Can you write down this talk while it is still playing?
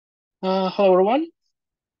Hello everyone.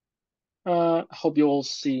 I hope you all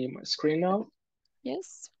see my screen now.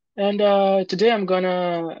 Yes. And today I'm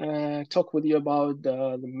gonna talk with you about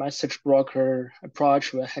the message broker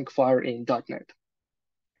approach with Hangfire in .NET.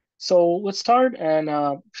 So let's start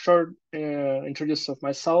and short introduce of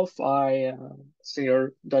myself.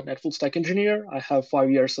 Senior .NET full stack engineer. I have 5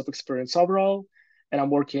 years of experience overall, and I'm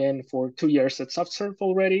working for 2 years at SoftServe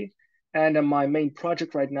already. And my main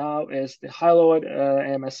project right now is the high-load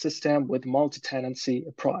AMS system with multi-tenancy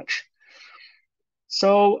approach.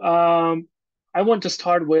 So I want to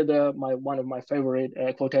start with my one of my favorite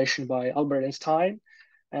quotation by Albert Einstein.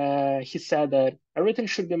 He said that everything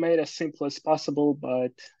should be made as simple as possible,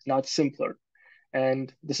 but not simpler.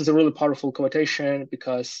 And this is a really powerful quotation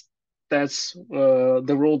because that's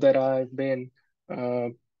the rule that I've been uh,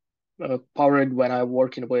 powered when I'm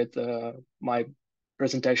working with my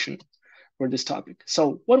presentation for this topic.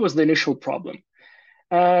 So, what was the initial problem?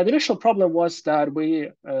 The initial problem was that we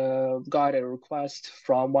got a request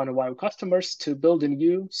from one of our customers to build a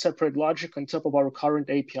new separate logic on top of our current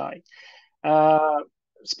API. Uh,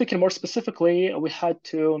 Speaking more specifically, we had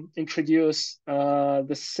to introduce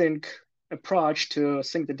the sync approach to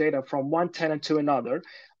sync the data from one tenant to another.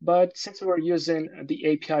 But since we were using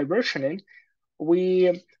the API versioning,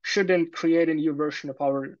 we shouldn't create a new version of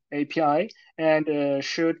our API and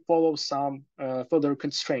should follow some further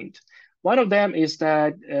constraint. One of them is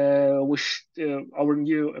that our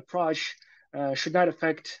new approach should not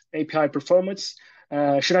affect API performance,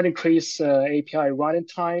 should not increase API running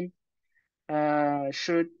time,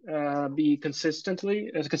 should be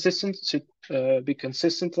consistently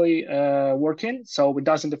working, so it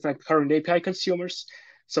doesn't affect current API consumers,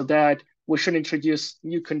 so that we should introduce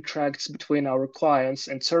new contracts between our clients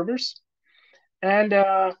and servers. And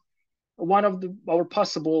one of our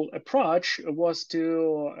possible approach was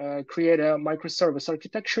to create a microservice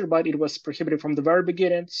architecture, but it was prohibited from the very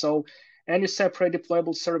beginning. So any separate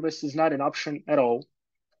deployable service is not an option at all.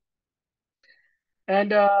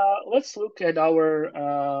 And let's look at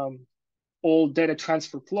our old data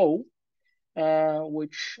transfer flow,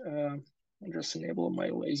 which I'll just enable my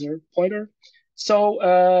laser pointer.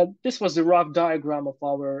 So this was the rough diagram of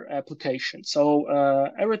our application. So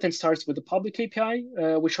everything starts with the public API,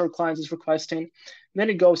 which our client is requesting. Then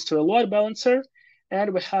it goes to a load balancer,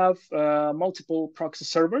 and we have multiple proxy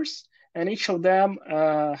servers, and each of them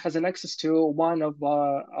has an access to one of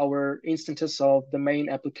our instances of the main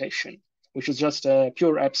application, which is just a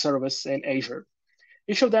pure app service in Azure.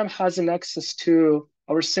 Each of them has an access to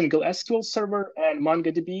our single SQL server and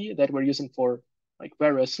MongoDB that we're using for like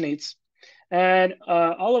various needs. And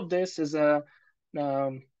all of this is a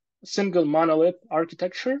um, single monolith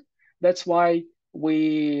architecture. That's why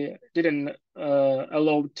we didn't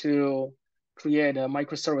allow to create a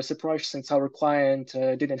microservice approach since our client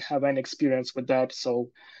didn't have any experience with that. So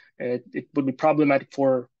it would be problematic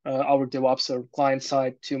for our DevOps or client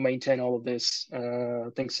side to maintain all of these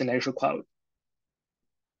things in Azure Cloud.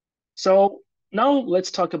 So now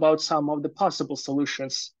let's talk about some of the possible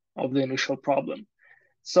solutions of the initial problem.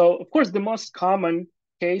 So of course, the most common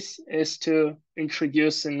case is to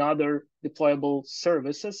introduce another deployable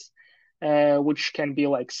services, which can be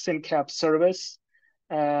like SynCap service.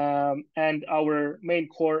 And our main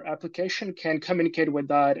core application can communicate with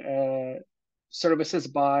that services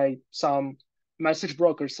by some message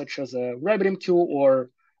brokers, such as a RabbitMQ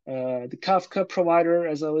or the Kafka provider,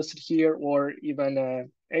 as I listed here, or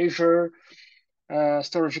even Azure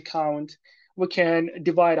storage account. We can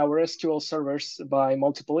divide our SQL servers by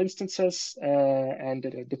multiple instances and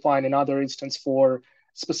define another instance for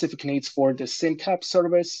specific needs for the SynCap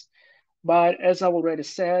service. But as I already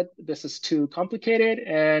said, this is too complicated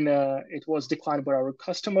and it was declined by our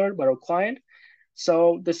customer, by our client.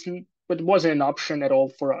 So this it wasn't an option at all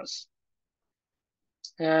for us.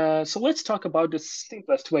 So let's talk about the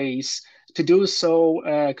simplest ways to do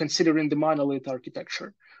so, considering the monolith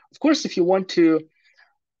architecture. Of course, if you want to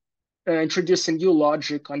introduce a new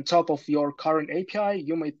logic on top of your current API,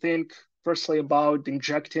 you may think firstly about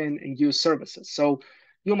injecting new services. So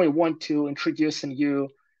you may want to introduce a new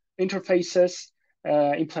interfaces,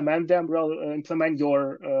 implement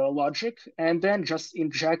your logic, and then just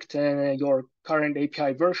inject your current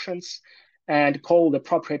API versions and call the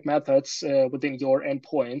appropriate methods within your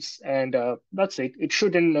endpoints. And that's it. It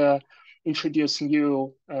shouldn't introduce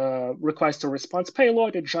new request or response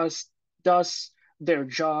payload. It just does their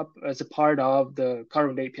job as a part of the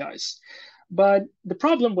current APIs. But the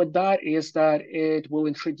problem with that is that it will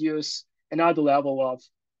introduce another level of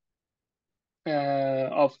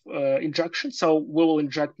injection. So we will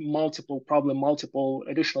inject multiple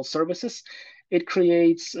additional services, it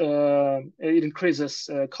creates, it increases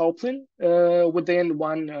coupling within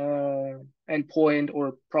one endpoint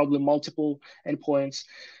or probably multiple endpoints.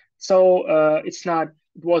 So it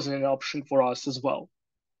wasn't an option for us as well.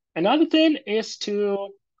 Another thing is to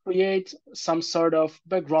create some sort of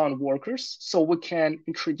background workers so we can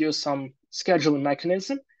introduce some scheduling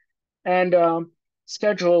mechanism and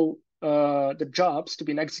schedule the jobs to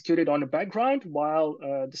be executed on the background while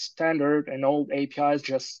the standard and old APIs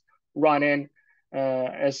just run in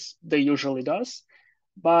as they usually does.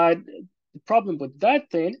 But the problem with that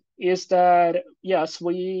thing is that, yes,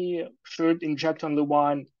 we should inject only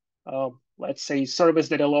one, let's say, service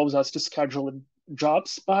that allows us to schedule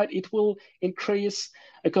jobs, but it will increase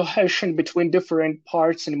a cohesion between different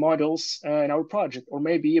parts and modules in our project, or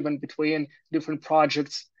maybe even between different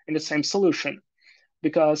projects in the same solution.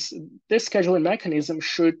 Because this scheduling mechanism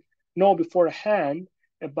should know beforehand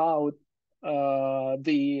about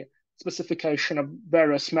the specification of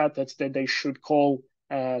various methods that they should call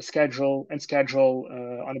schedule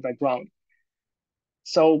on the background.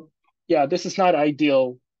 So yeah, this is not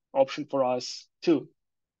ideal option for us too.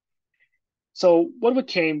 So what we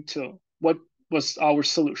came to, what was our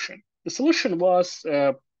solution? The solution was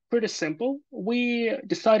pretty simple. We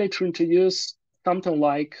decided to introduce something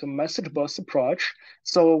like a message bus approach.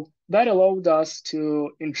 So that allowed us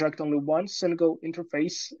to inject only one single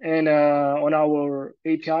interface on our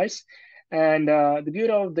APIs. And the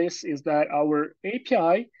beauty of this is that our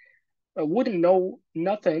API wouldn't know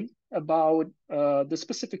nothing about the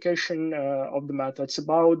specification of the methods,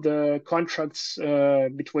 about the contracts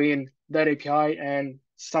between that API and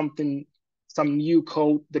some new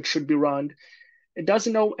code that should be run. It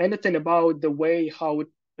doesn't know anything about the way how it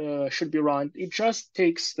should be run. It just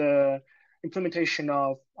takes the implementation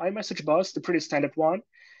of iMessage bus, the pretty standard one.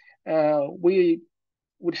 We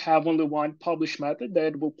would have only one publish method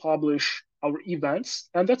that will publish our events,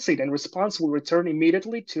 and that's it. And response will return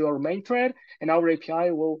immediately to our main thread, and our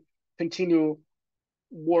API will continue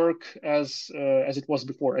work as it was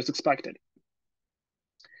before, as expected.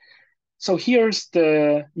 So here's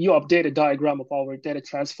the new updated diagram of our data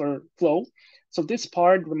transfer flow. So this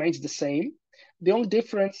part remains the same. The only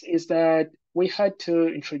difference is that we had to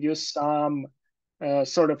introduce some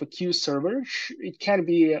sort of a queue server. It can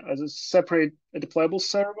be as a separate deployable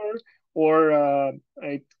server, or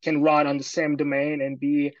it can run on the same domain and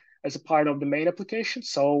be as a part of the main application.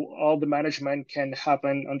 So all the management can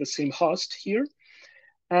happen on the same host here.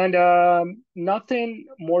 And nothing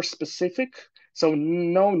more specific. So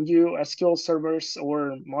no new SQL servers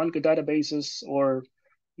or Mongo databases or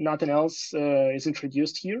nothing else is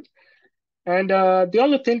introduced here. And the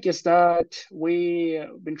other thing is that we've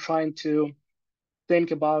been trying to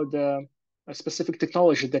think about a specific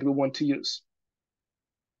technology that we want to use.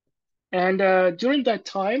 And during that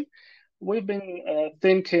time, we've been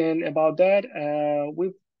thinking about that.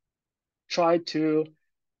 We've tried to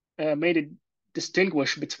make it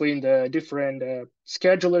distinguish between the different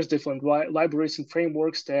schedulers, different libraries and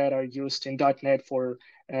frameworks that are used in .NET for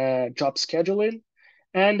job scheduling,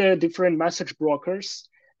 and different message brokers,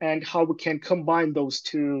 and how we can combine those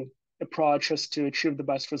two approaches to achieve the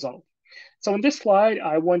best result. So in this slide,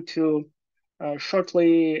 I want to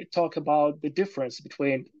shortly talk about the difference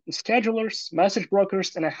between the schedulers, message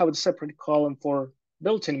brokers, and I have a separate column for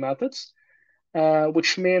built-in methods,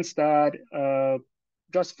 which means that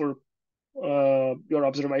just for your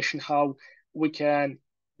observation, how we can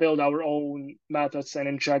build our own methods and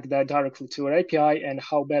inject that directly to our API, and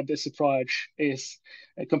how bad this approach is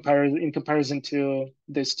in comparison to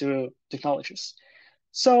these two technologies.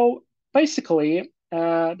 So basically,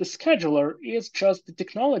 the scheduler is just the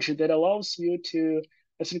technology that allows you to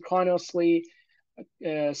synchronously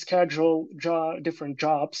schedule different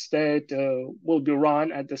jobs that will be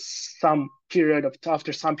run at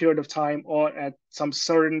after some period of time, or at some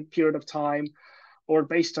certain period of time, or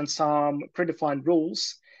based on some predefined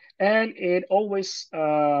rules, and it always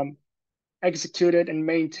executed and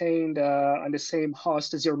maintained on the same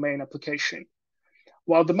host as your main application.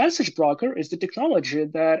 While the message broker is the technology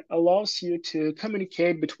that allows you to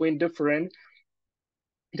communicate between different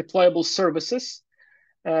deployable services.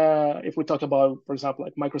 If we talk about, for example,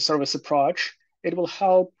 like microservice approach, it will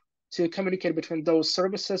help to communicate between those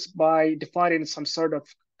services by defining some sort of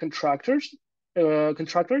contractors.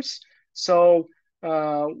 So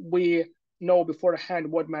we know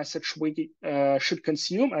beforehand what message we should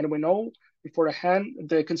consume, and we know beforehand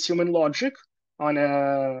the consuming logic on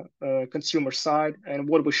a consumer side and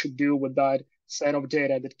what we should do with that set of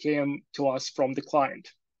data that came to us from the client.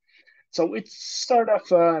 So it's sort of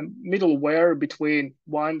a middleware between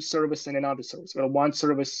one service and another service, where one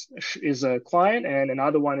service is a client and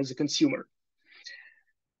another one is a consumer.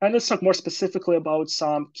 And let's talk more specifically about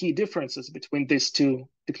some key differences between these two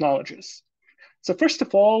technologies. So first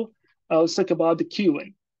of all, let's talk about the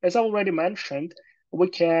queuing. As I already mentioned, we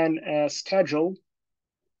can schedule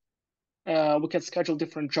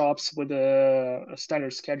different jobs with a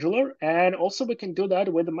standard scheduler, and also we can do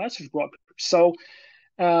that with a message broker. So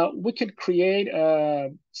we can create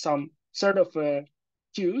some sort of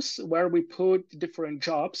queues where we put different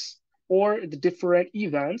jobs or the different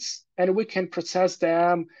events, and we can process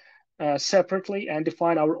them separately and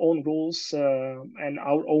define our own rules and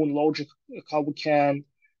our own logic, how we can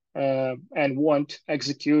and want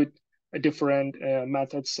execute different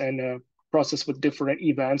methods and process with different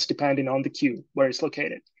events depending on the queue where it's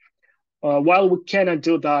located. While we cannot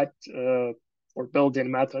do that for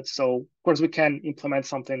built-in methods, so of course we can implement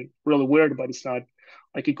something really weird, but it's not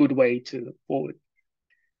like a good way to forward.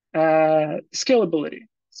 Scalability.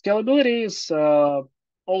 Scalability is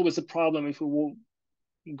always a problem if we will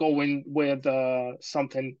go in with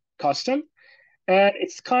something custom. And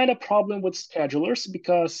it's kind of problem with schedulers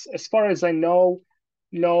because as far as I know,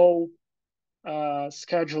 no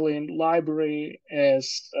scheduling library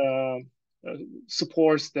is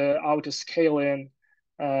supports the auto scaling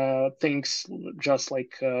things just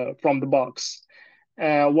like from the box.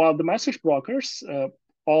 While the message brokers,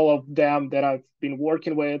 all of them that I've been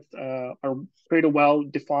working with are pretty well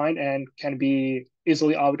defined and can be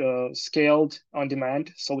easily auto scaled on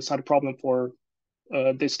demand. So it's not a problem for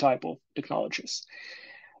this type of technologies.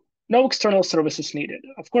 No external services needed.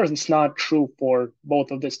 Of course, it's not true for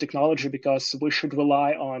both of this technology because we should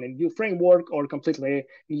rely on a new framework or completely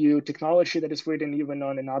new technology that is written even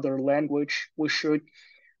on another language. We should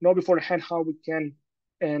know beforehand how we can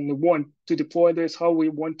and want to deploy this, how we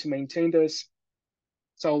want to maintain this.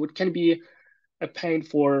 So it can be a pain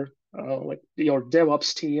for like your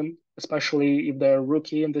DevOps team, especially if they're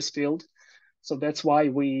rookie in this field. So that's why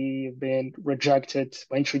we've been rejected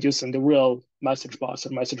by introducing the real message bus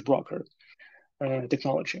or message broker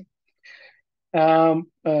technology.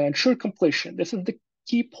 Ensure completion. This is the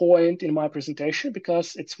key point in my presentation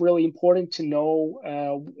because it's really important to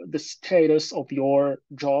know the status of your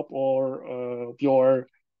job or your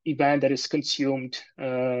event that is consumed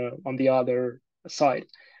on the other side.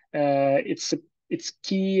 It's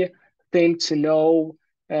key thing to know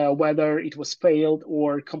whether it was failed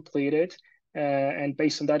or completed. And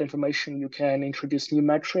based on that information, you can introduce new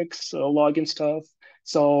metrics, login stuff.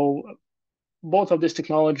 So both of these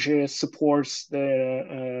technologies supports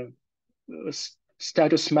the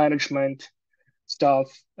status management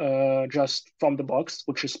stuff just from the box,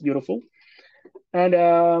 which is beautiful. And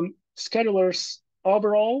schedulers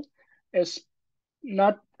overall is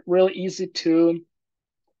not really easy to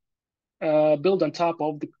build on top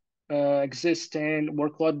of the existing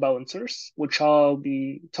workload balancers, which I'll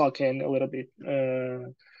be talking a little bit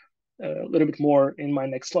more in my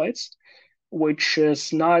next slides, which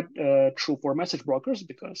is not true for message brokers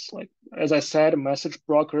because, like as I said, message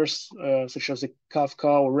brokers such as the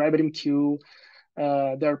Kafka or RabbitMQ,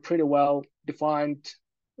 they're pretty well defined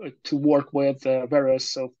to work with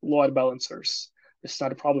various load balancers. It's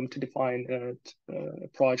not a problem to define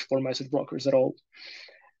approach for message brokers at all.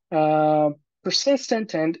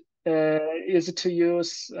 Persistent and easy to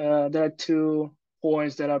use. There are 2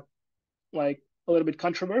 points that are like a little bit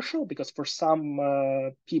controversial because for some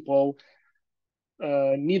people,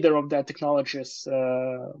 neither of the technologies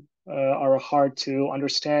are hard to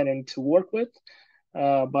understand and to work with.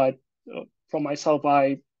 But for myself,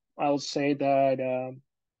 I'll say that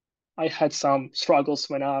I had some struggles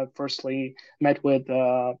when I firstly met with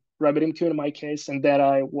RabbitMQ in my case, and then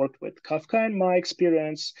I worked with Kafka in my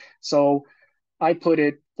experience. So I put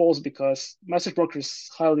it false because message broker is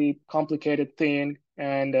highly complicated thing,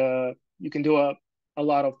 and you can do a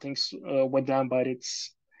lot of things with them, but it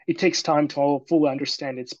takes time to fully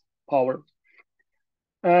understand its power.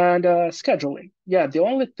 And scheduling. Yeah, the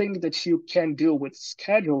only thing that you can do with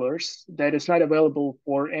schedulers that is not available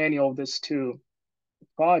for any of these two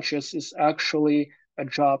approaches is actually a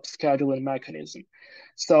job scheduling mechanism.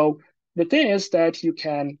 So the thing is that you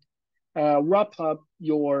can wrap up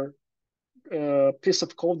your piece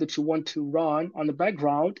of code that you want to run on the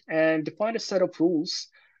background and define a set of rules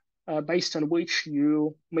based on which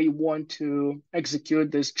you may want to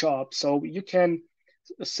execute this job. So you can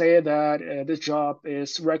say that this job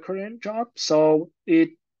is recurrent job, so it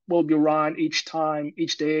will be run each time,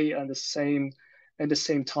 each day, and at the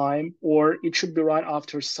same time, or it should be run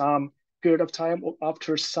after some period of time or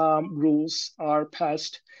after some rules are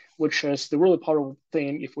passed, which is the really powerful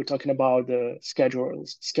thing if we're talking about the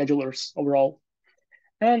schedulers overall.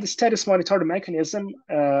 And the status monitoring mechanism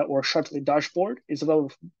or shortly dashboard is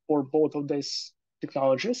available for both of these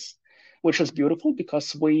technologies, which is beautiful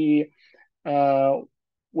because uh,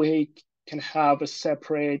 we can have a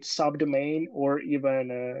separate subdomain or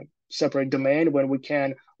even a separate domain when we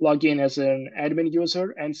can log in as an admin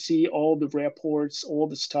user and see all the reports, all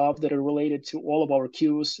the stuff that are related to all of our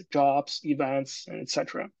queues, jobs, events,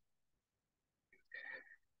 etc.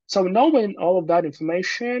 So knowing all of that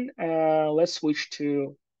information, let's switch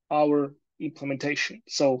to our implementation.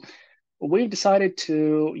 So we've decided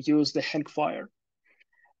to use the Hangfire.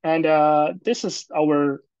 And this is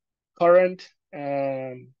our current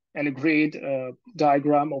and agreed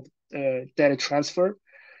diagram of data transfer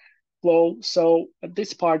flow. So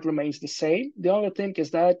this part remains the same. The only thing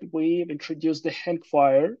is that we've introduced the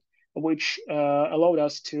Hangfire, which allowed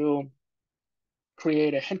us to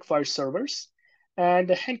create a Hangfire servers. And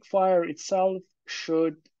the Hangfire itself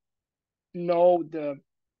should know the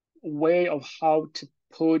way of how to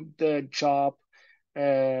put the job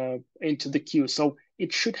into the queue. So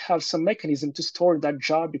it should have some mechanism to store that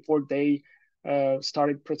job before they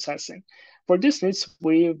started processing. For this needs,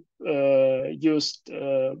 we've used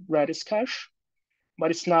Redis cache,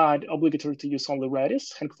 but it's not obligatory to use only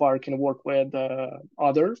Redis. Hangfire can work with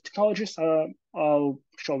other technologies. I'll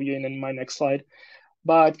show you in my next slide.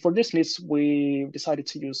 But for this needs, we decided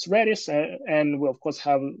to use Redis, and we of course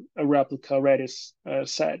have a replica Redis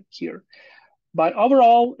set here. But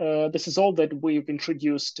overall, this is all that we've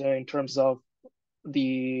introduced in terms of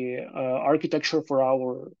the architecture for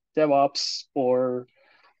our DevOps or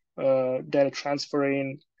data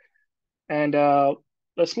transferring. And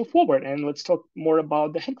let's move forward and let's talk more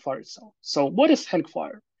about the Hangfire itself. So what is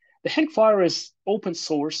Hangfire? The Hangfire is open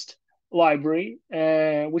sourced library,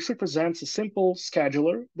 which represents a simple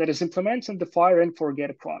scheduler that is implementing the fire and forget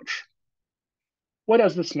approach. What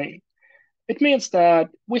does this mean? It means that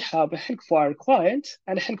we have a Hangfire client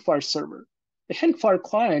and a Hangfire server. The Hangfire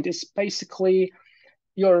client is basically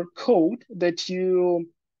your code that you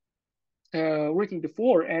written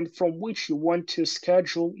before and from which you want to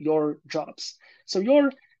schedule your jobs. So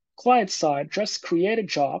your client side just create a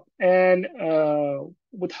job and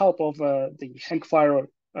with help of the Hangfire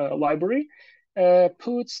library,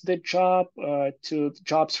 puts the job to the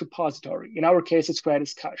jobs repository. In our case, it's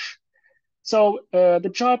Redis cache. So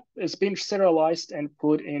the job is being serialized and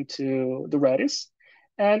put into the Redis,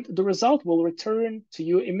 and the result will return to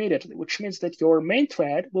you immediately, which means that your main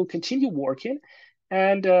thread will continue working,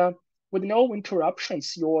 and with no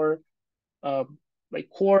interruptions, your like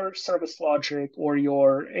core service logic or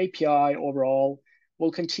your API overall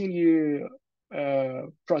will continue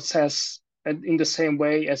process in the same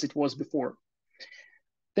way as it was before.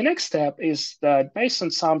 The next step is that based on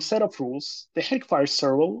some set of rules, the Hangfire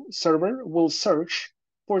server will search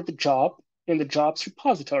for the job in the jobs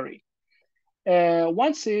repository.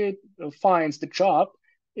 Once it finds the job,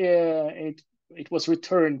 it was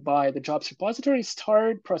returned by the jobs repository,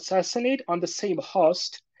 start processing it on the same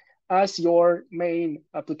host as your main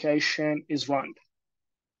application is run.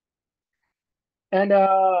 And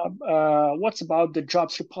what's about the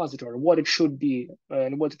jobs repository, what it should be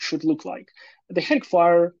and what it should look like? The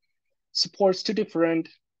Hangfire supports two different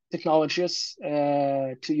technologies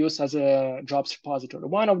to use as a jobs repository.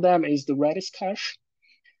 One of them is the Redis cache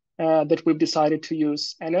that we've decided to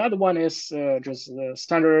use, and another one is just the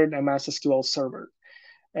standard MS SQL server.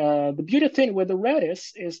 The beauty thing with the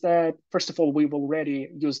Redis is that, first of all, we've already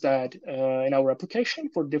used that in our application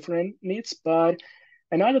for different needs, but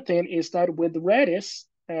another thing is that with Redis,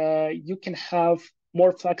 you can have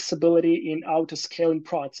more flexibility in auto-scaling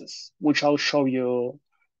process, which I'll show you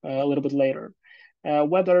a little bit later.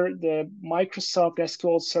 Whether the Microsoft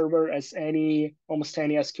SQL Server, as almost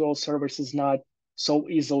any SQL service, is not so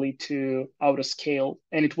easily to auto-scale,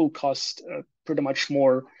 and it will cost pretty much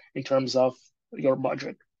more in terms of your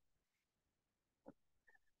budget.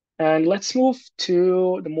 And let's move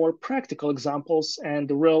to the more practical examples and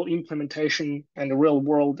the real implementation and the real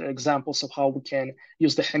world examples of how we can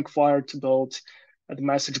use the Hangfire to build the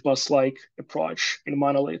message bus-like approach in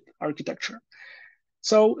monolith architecture.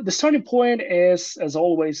 So the starting point is, as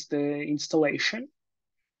always, the installation.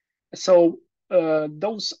 So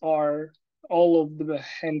those are all of the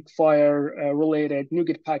Hangfire related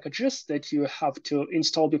NuGet packages that you have to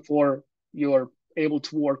install before you're able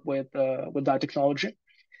to work with that technology.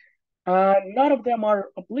 None of them are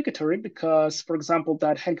obligatory because, for example,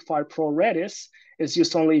 that Hangfire Pro Redis is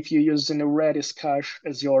used only if you use a Redis cache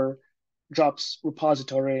as your jobs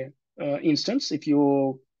repository instance. If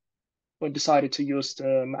you decided to use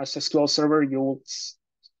the MySQL server, you will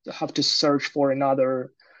have to search for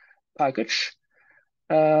another package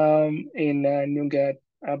in NuGet.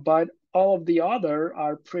 But all of the other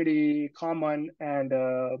are pretty common and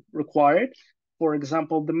required For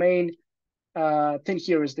example, the main thing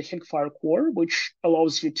here is the Hangfire core, which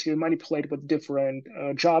allows you to manipulate with different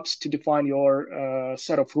jobs to define your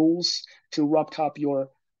set of rules, to wrap up your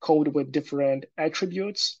code with different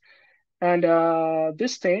attributes. And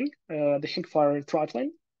this thing, the Hangfire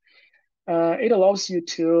throttling, it allows you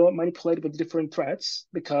to manipulate with different threads,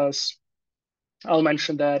 because I'll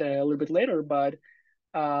mention that a little bit later. But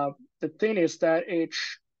the thing is that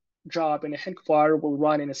each job in a Hangfire will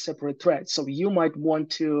run in a separate thread. So you might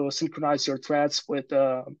want to synchronize your threads with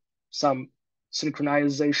some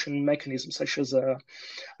synchronization mechanism, such as uh,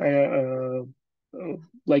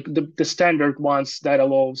 like the standard ones that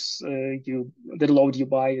load you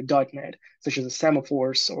by .NET, such as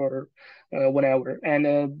semaphores or whatever.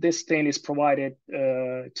 And this thing is provided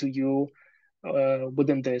to you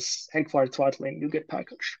within this Hangfire throttling NuGet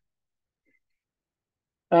package.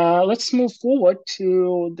 Let's move forward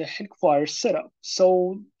to the Hangfire setup.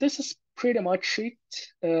 So this is pretty much it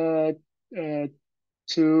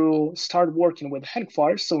to start working with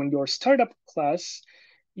Hangfire. So in your startup class,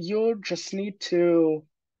 you just need to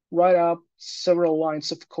write up several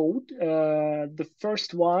lines of code. The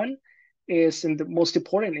first one is, and the most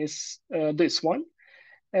important is this one.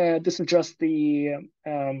 This is just the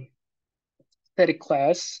static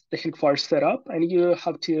class, the Hangfire setup, and you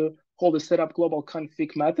have to call the setup global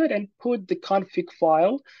config method and put the config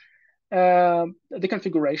file, the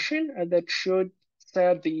configuration that should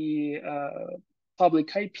set the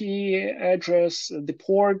public IP address, the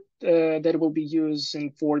port that will be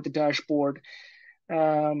using for the dashboard,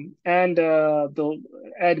 and the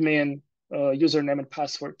admin username and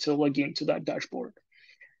password to log into that dashboard.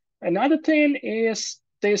 Another thing is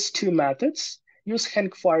these two methods. Use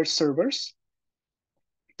Hangfire servers.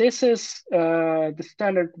 This is the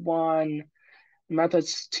standard one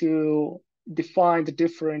methods to define the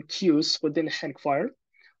different queues within Hangfire.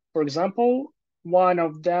 For example, one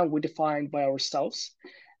of them we defined by ourselves,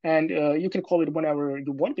 and you can call it whenever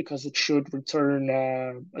you want, because it should return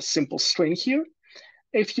a simple string here.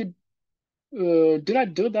 If you do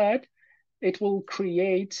not do that, it will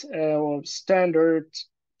create a standard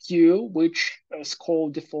queue, which is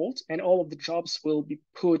called default, and all of the jobs will be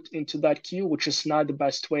put into that queue, which is not the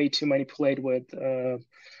best way to manipulate with a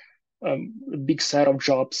big set of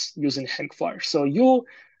jobs using Hangfire. So you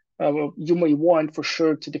may want for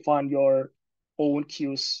sure to define your own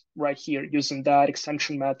queues right here using that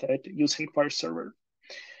extension method, use Hangfire server.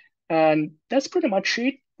 And that's pretty much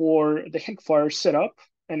it for the Hangfire setup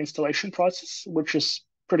and installation process, which is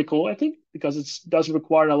pretty cool, I think, because it doesn't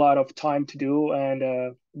require a lot of time to do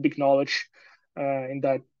and big knowledge in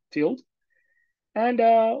that field. And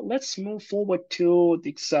let's move forward to the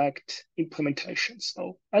exact implementation.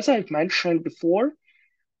 So as I've mentioned before,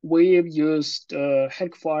 we've used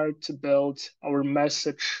Hangfire to build our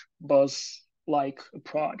message bus-like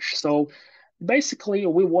approach. So basically,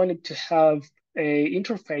 we wanted to have a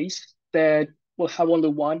interface that will have only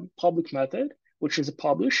one public method, which is a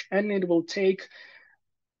publish, and it will take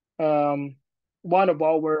one of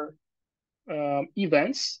our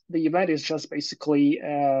events. The event is just basically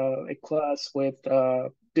a class with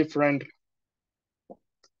different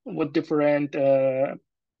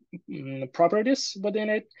properties within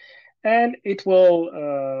it, and it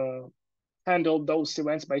will handle those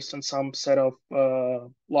events based on some set of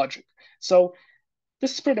logic. So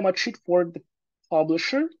this is pretty much it for the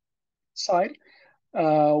publisher side.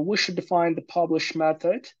 We should define the publish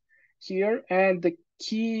method here, and the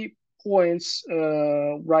key points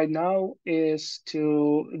right now is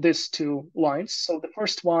to these two lines. So the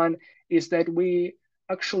first one is that we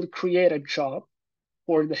actually create a job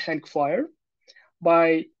for the Hangfire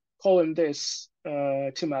by calling this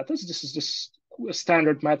two methods. This is just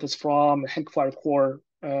standard methods from Hangfire core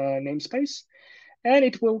namespace. And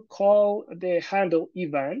it will call the handle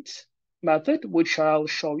event method, which I'll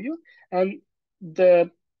show you. And the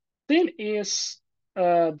thing is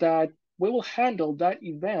that we will handle that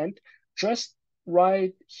event just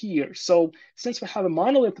right here. So since we have a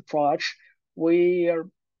monolith approach, we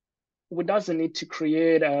doesn't need to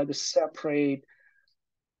create the separate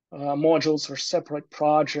modules or separate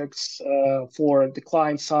projects for the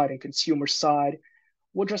client side and consumer side.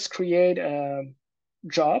 We'll just create a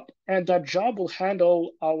job, and that job will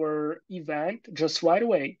handle our event just right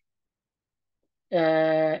away.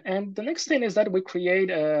 And the next thing is that we create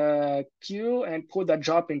a queue and put that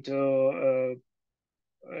job into a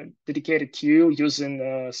dedicated queue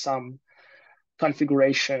using some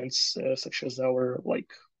configurations, such as our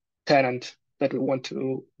tenant that we want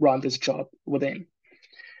to run this job within.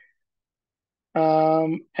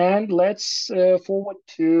 And let's forward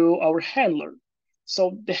to our handler.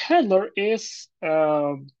 So the handler is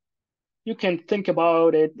you can think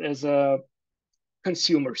about it as a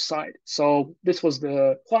consumer side. So this was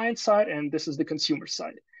the client side, and this is the consumer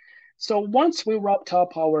side. So once we wrapped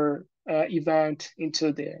up our event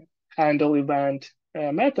into the handle event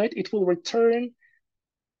method, uh, it will return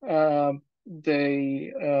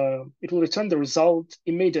the result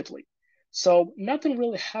immediately. So nothing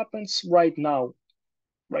really happens right now,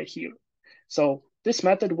 right here. So this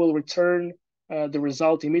method will return the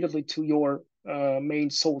result immediately to your main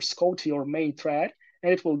source code, to your main thread,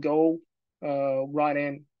 and it will go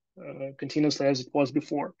running continuously as it was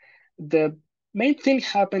before. The main thing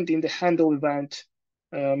happened in the handle event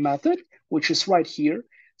method, which is right here.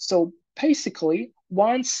 So basically,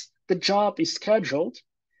 once the job is scheduled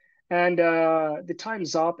and the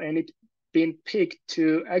time's up and it's been picked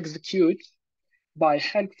to execute by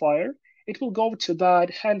Hangfire, it will go to that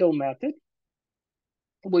handle method,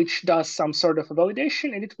 which does some sort of a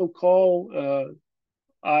validation, and it will call,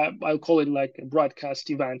 I'll call it like a broadcast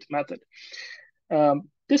event method.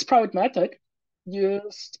 This private method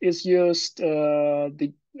is used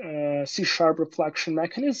the C# reflection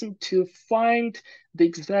mechanism to find the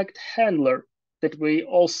exact handler that we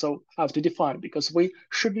also have to define, because we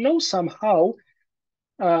should know somehow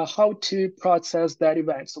how to process that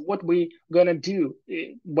event. So what we gonna do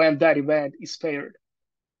when that event is paired.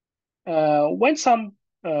 When some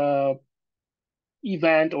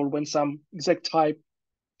event or when some exact type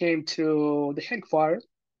came to the Hangfire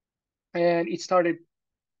and it started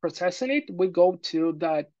processing it, we go to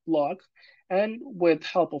that log, and with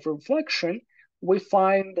help of reflection, we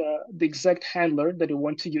find the exact handler that we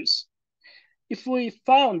want to use. If we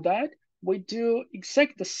found that, we do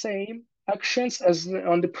exact the same actions as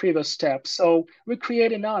on the previous step. So we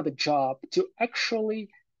create another job to actually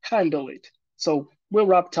handle it. So we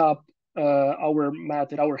wrapped up our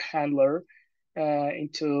method, our handler,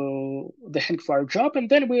 into the Hangfire job, and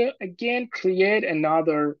then we again create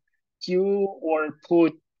another queue or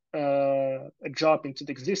put a job into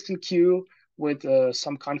the existing queue with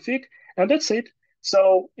some config, and that's it.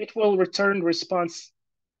 So it will return response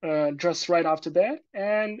just right after that,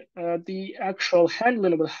 and the actual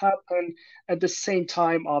handling will happen at the same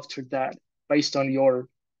time after that, based on your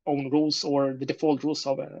own rules or the default rules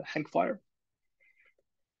of a Hangfire.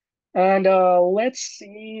 And let's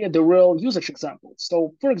see the real usage example.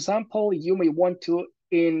 So for example, you may want to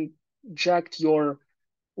inject your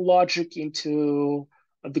logic into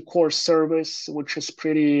the core service, which is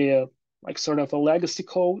pretty like sort of a legacy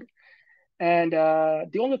code. And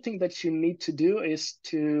the only thing that you need to do is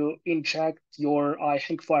to inject your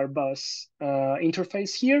iHankFire bus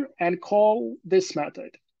interface here and call this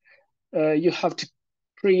method. You have to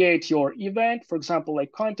create your event, for example,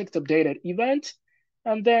 like context updated event,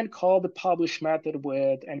 and then call the publish method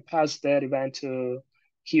with and pass that event to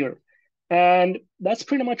here. And that's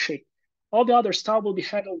pretty much it. All the other stuff will be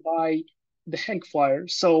handled by the Hangfire.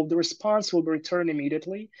 So the response will be returned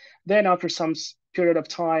immediately. Then after some period of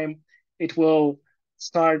time, it will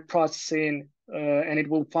start processing and it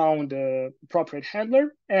will found the appropriate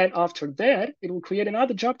handler. And after that, it will create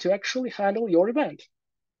another job to actually handle your event.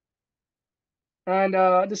 And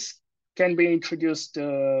this can be introduced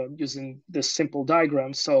using this simple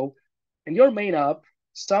diagram. So in your main app,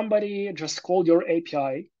 somebody just called your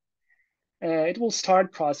API. It will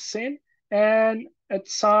start processing, and at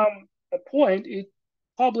some point, it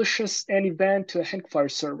publishes an event to a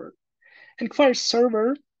Hangfire server. Hangfire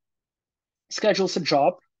server schedules a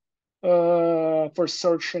job for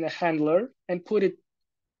searching a handler and put it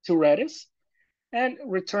to Redis, and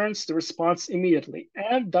returns the response immediately.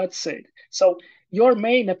 And that's it. So your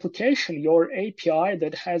main application, your API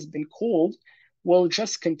that has been called, will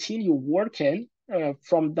just continue working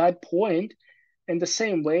from that point in the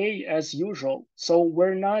same way as usual. So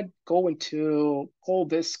we're not going to call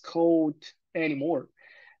this code anymore.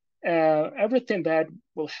 Everything that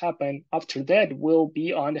will happen after that will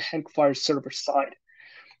be on the Hangfire server side.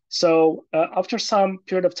 So after some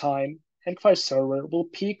period of time, Hangfire server will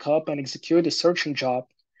pick up and execute a searching job.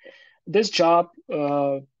 This job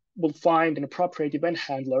will find an appropriate event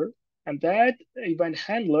handler, and that event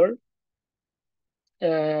handler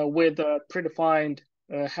with a predefined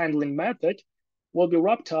handling method will be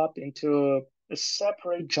wrapped up into a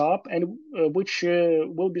separate job and which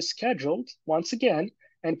will be scheduled once again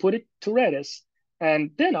and put it to Redis.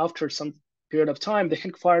 And then after some period of time, the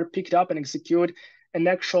Hangfire picked up and execute an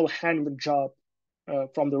actual handling job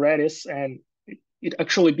from the Redis, and it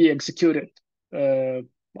actually be executed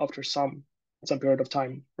after some period of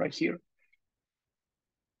time right here.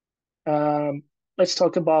 Let's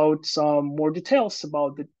talk about some more details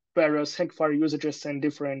about the various Hangfire usages and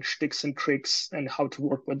different shticks and tricks and how to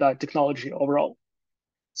work with that technology overall.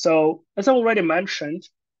 So as I already mentioned,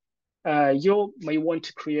 you may want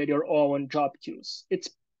to create your own job queues. It's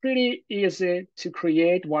pretty easy to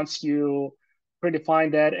create once you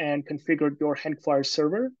predefine that and configure your Hangfire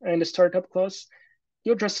server in the startup class.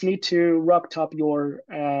 You just need to wrap up your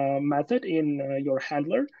method in your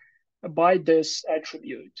handler by this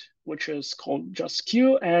attribute, which is called just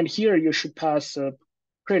queue. And here you should pass a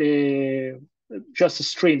pretty just a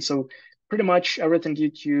string. So pretty much everything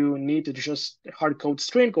that you need to just hard code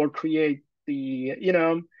string or create the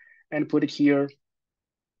enum and put it here.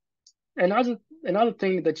 Another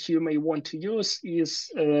thing that you may want to use is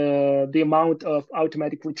the amount of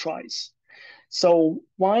automatic retries. So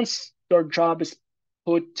once your job is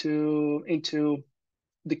put into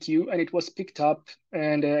the queue and it was picked up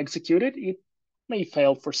and executed, it may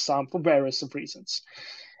fail for various of reasons.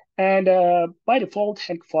 And by default,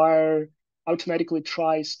 Hangfire automatically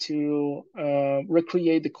tries to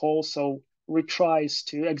recreate the call, so retries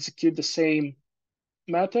to execute the same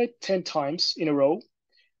method 10 times in a row,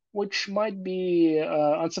 which might be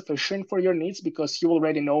insufficient for your needs because you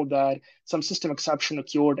already know that some system exception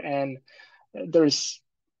occurred and there's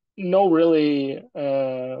no really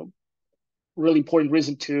important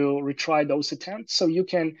reason to retry those attempts. So you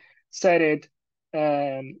can set it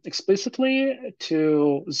explicitly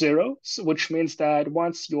to 0, which means that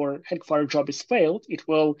once your Hangfire job is failed, it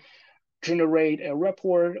will generate a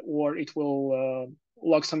report or it will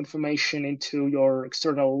log some information into your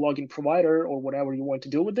external login provider or whatever you want to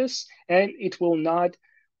do with this, and it will not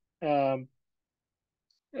um,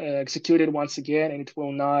 execute it once again, and it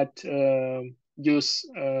will not use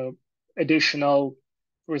additional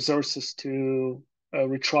resources to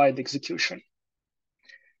retry the execution.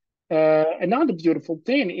 Another beautiful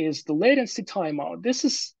thing is the latency timeout. This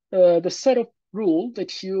is the set of rule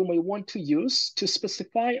that you may want to use to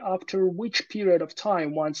specify after which period of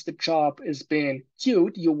time, once the job is being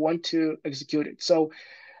queued, you want to execute it. So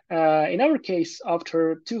in our case,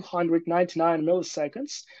 after 299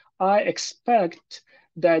 milliseconds, I expect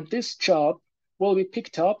that this job will be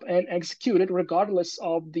picked up and executed regardless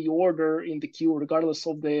of the order in the queue, regardless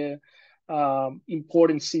of the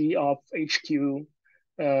importancy of HQ.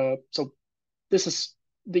 So this is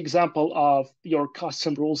the example of your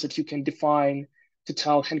custom rules that you can define to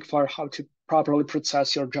tell Hangfire how to properly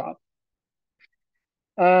process your job.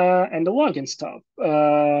 And the login stuff.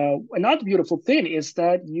 Another beautiful thing is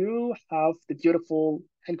that you have the beautiful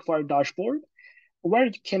Hangfire dashboard where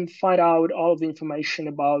you can find out all of the information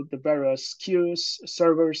about the various queues,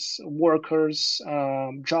 servers, workers,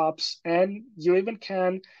 jobs, and you even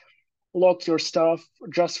can log your stuff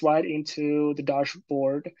just right into the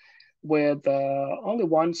dashboard with only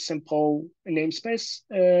one simple namespace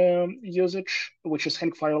usage, which is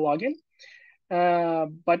Hangfire login.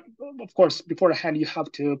 But of course, beforehand, you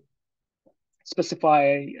have to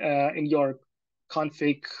specify in your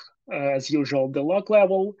config, as usual, the log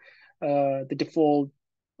level, the default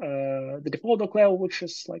log level, which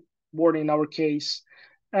is like board in our case,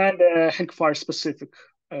 and Hangfire specific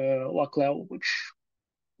log level, which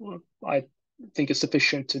I think is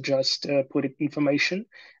sufficient to just put it information.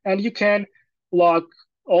 And you can log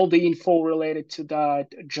all the info related to that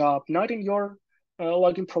job, not in your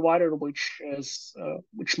login provider, which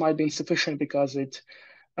might be insufficient because it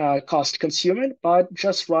cost consuming, but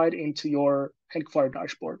just right into your Hangfire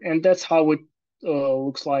dashboard. And that's how it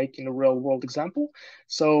looks like in a real world example.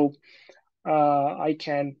 So I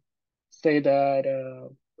can say that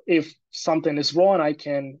if something is wrong, I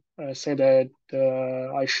can say that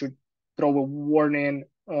I should throw a warning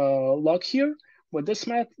log here with this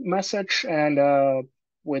message and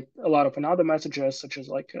with a lot of another messages such as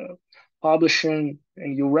like publishing a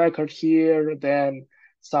new record here, then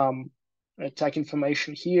some tag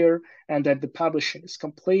information here, and that the publishing is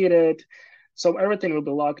completed. So everything will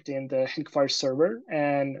be logged in the Hangfire server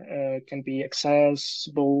and can be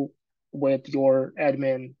accessible with your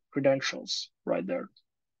admin credentials right there.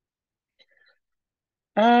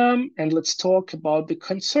 And let's talk about the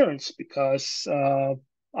concerns because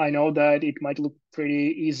I know that it might look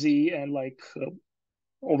pretty easy and like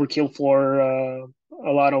overkill for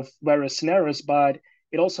a lot of various scenarios, but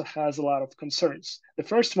it also has a lot of concerns. The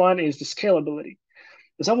first one is the scalability.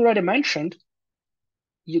 As I've already mentioned,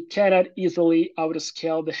 you cannot easily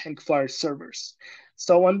autoscale the Hangfire servers.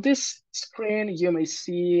 So on this screen, you may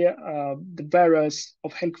see the various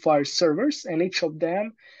of Hangfire servers, and each of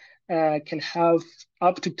them can have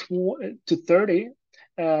up to 30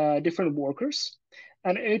 different workers,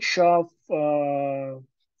 and each of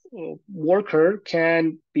worker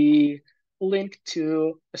can be linked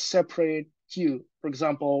to a separate queue. For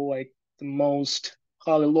example, like the most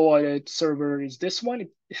highly loaded server is this one.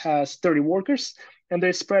 It has 30 workers, and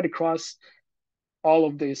they spread across all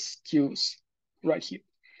of these queues right here.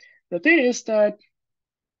 The thing is that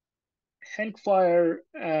Hangfire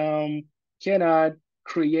cannot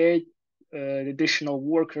create additional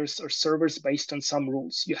workers or servers based on some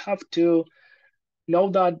rules. You have to know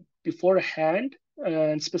that beforehand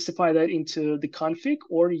and specify that into the config,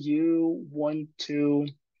 or you want to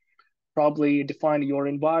probably define your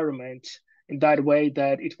environment in that way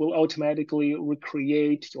that it will automatically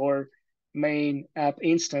recreate your main app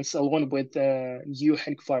instance along with the new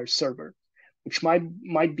Hangfire server, which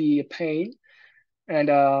might be a pain.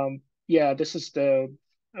 And yeah, this is the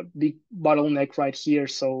big bottleneck right here.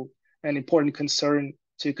 So an important concern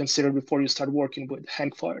to consider before you start working with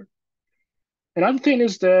Hangfire. Another thing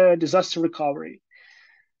is the disaster recovery.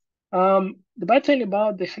 The bad thing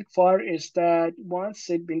about the Hangfire is that once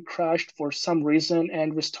it's been crashed for some reason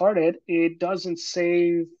and restarted, it doesn't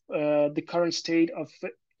save the current state of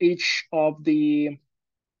each of the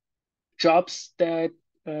jobs that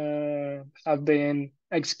have been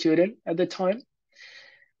executed at the time,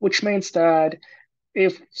 which means that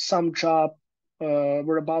if some job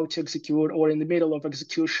were about to execute or in the middle of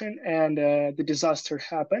execution and the disaster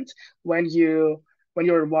happened, when you when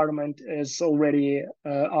your environment is already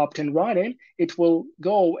up and running, it will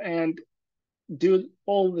go and do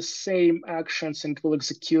all the same actions and it will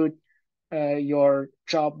execute your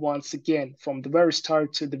job once again from the very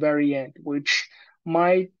start to the very end, which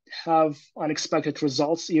might have unexpected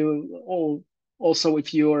results. Also,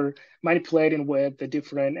 if you're manipulating with the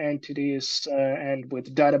different entities and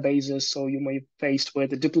with databases, so you may be faced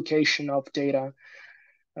with the duplication of data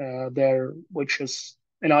there, which is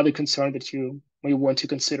another concern that you may want to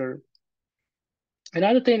consider.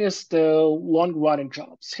 Another thing is the long running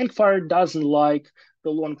jobs. Hangfire doesn't like the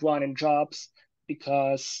long running jobs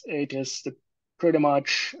because it is pretty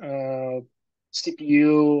much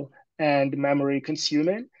CPU and memory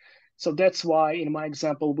consuming. So that's why in my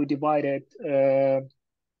example, we divided the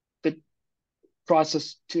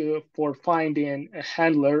process for finding a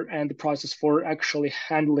handler and the process for actually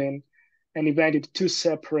handling an event into two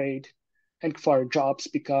separate Hangfire jobs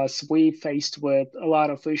because we faced with a lot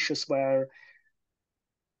of issues where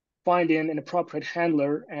finding an appropriate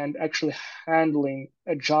handler and actually handling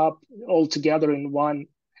a job all together in one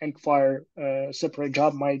Hangfire separate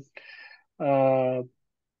job uh,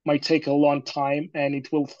 might take a long time, and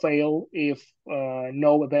it will fail if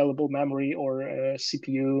no available memory or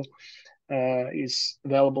CPU is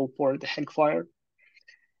available for the Hangfire.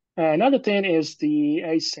 Another thing is the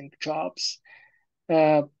async jobs.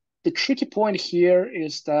 Uh, the tricky point here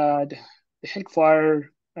is that the Hangfire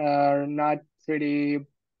are not pretty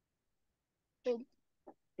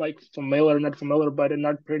like familiar, not familiar, but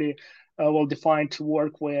not pretty well defined to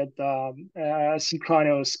work with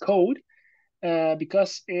synchronous code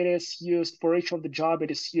because it is used for each of the job.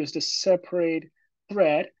 It is used a separate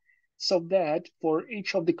thread, so that for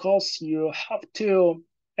each of the calls you have to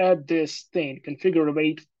add this thing, configure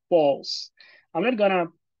await false. I'm not gonna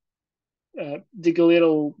dig a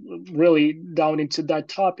little really down into that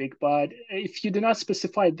topic, but if you do not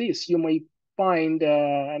specify this, you may find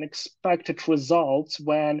unexpected results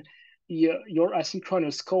when your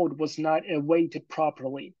asynchronous code was not awaited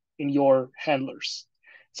properly in your handlers.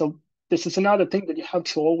 So this is another thing that you have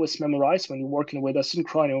to always memorize when you're working with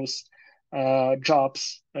asynchronous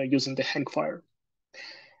jobs using the Hangfire.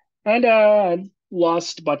 And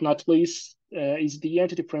last but not least is the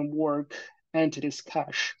entity framework entities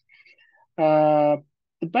cache. Uh,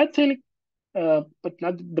 the bad thing, but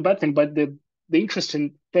not the bad thing, but the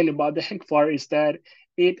interesting thing about the Hangfire is that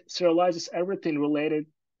it serializes everything related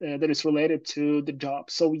that is related to the job.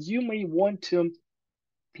 So you may want to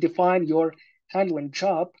define your handling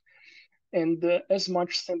job in the as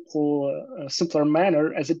much simpler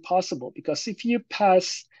manner as it possible. Because if you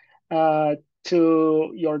pass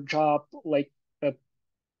to your job like a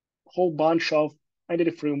whole bunch of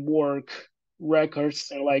entity framework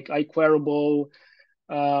records and like iQueryable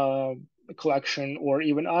uh, collection or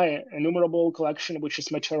even enumerable collection, which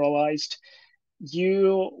is materialized,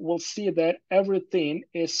 you will see that everything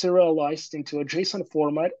is serialized into a JSON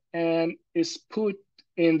format and is put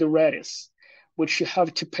in the Redis, which you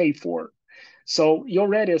have to pay for. So your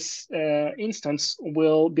Redis instance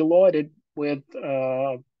will be loaded with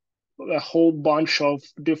a whole bunch of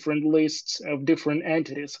different lists of different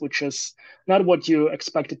entities, which is not what you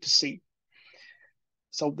expected to see.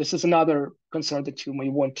 So this is another concern that you may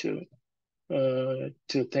want to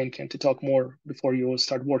think and to talk more before you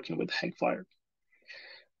start working with Hangfire.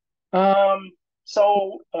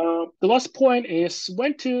 The last point is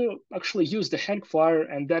when to actually use the Hangfire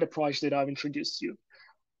and that approach that I've introduced you.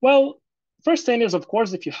 Well, First thing is, of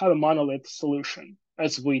course, if you have a monolith solution,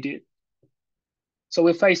 as we did. So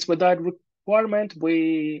we're faced with that requirement.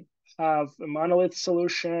 We have a monolith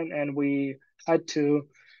solution, and we had to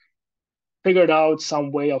figure out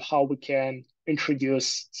some way of how we can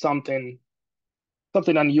introduce something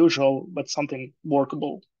unusual, but something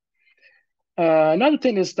workable. Another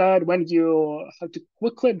thing is that when you have to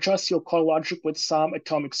quickly adjust your call logic with some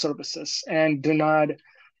atomic services and do not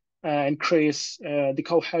increase the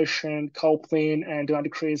cohesion, coupling, and do not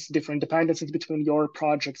increase different dependencies between your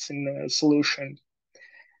projects in the solution.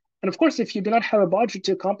 And of course, if you do not have a budget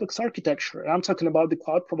to complex architecture, I'm talking about the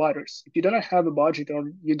cloud providers. If you do not have a budget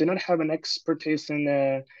or you do not have an expertise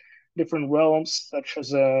in different realms, such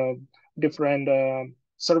as different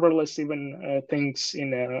serverless even things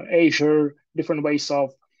in Azure, different ways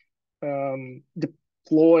of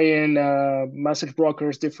deploying message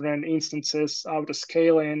brokers, different instances, auto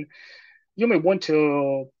scaling, you may want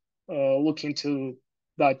to look into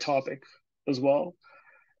that topic as well.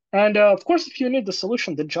 And of course, if you need the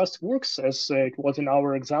solution that just works, as it was in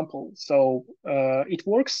our example, so it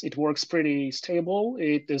works pretty stable,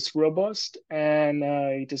 it is robust, and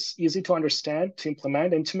it is easy to understand, to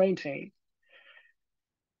implement, and to maintain.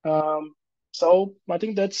 Um, so I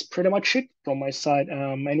think that's pretty much it from my side.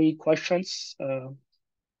 Any questions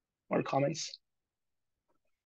or comments?